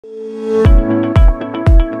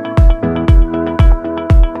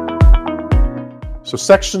So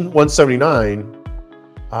Section 179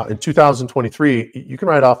 in 2023, you can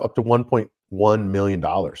write off up to $1.1 million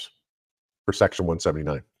for Section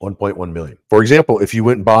 179, 1.1 million. For example, if you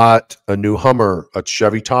went and bought a new Hummer, a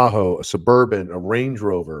Chevy Tahoe, a Suburban, a Range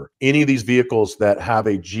Rover, any of these vehicles that have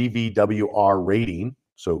a GVWR rating,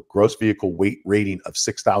 so gross vehicle weight rating of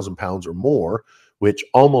 6,000 pounds or more, which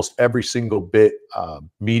almost every single bit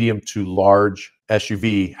medium to large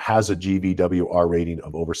SUV has a GVWR rating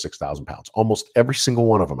of over 6,000 pounds. Almost every single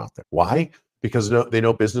one of them out there. Why? Because they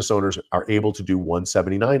know business owners are able to do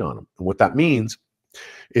 179 on them. And what that means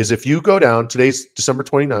is if you go down, today's December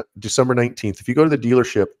 19th, if you go to the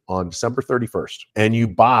dealership on December 31st and you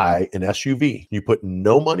buy an SUV, you put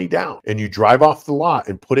no money down and you drive off the lot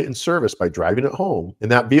and put it in service by driving it home, and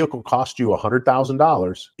that vehicle cost you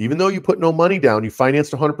 $100,000, even though you put no money down, you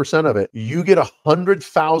financed 100% of it, you get a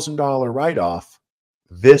 $100,000 write-off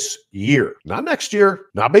this year, not next year,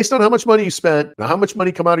 not based on how much money you spent, not how much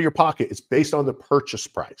money come out of your pocket. It's based on the purchase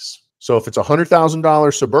price. So if it's a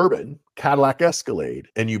 $100,000 Suburban Cadillac Escalade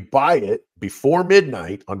and you buy it before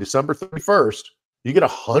midnight on December 31st, you get a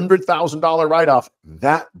 $100,000 write-off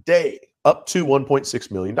that day, up to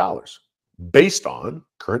 $1.6 million based on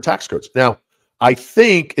current tax codes. Now, I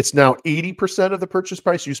think it's now 80% of the purchase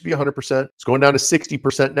price. It used to be 100%. It's going down to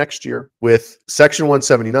 60% next year. With Section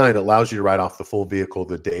 179, it allows you to write off the full vehicle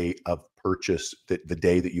the day of purchase, the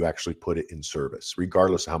day that you actually put it in service,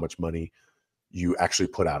 regardless of how much money you actually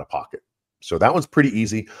put out of pocket. So that one's pretty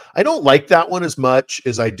easy. I don't like that one as much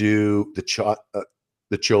as I do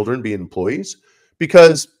the children being employees,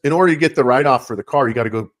 because in order to get the write-off for the car, you got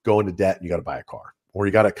to go into debt and you got to buy a car, or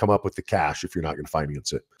you got to come up with the cash if you're not going to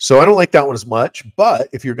finance it. So I don't like that one as much, but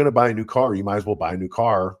if you're going to buy a new car, you might as well buy a new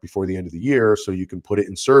car before the end of the year so you can put it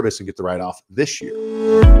in service and get the write-off this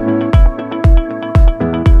year.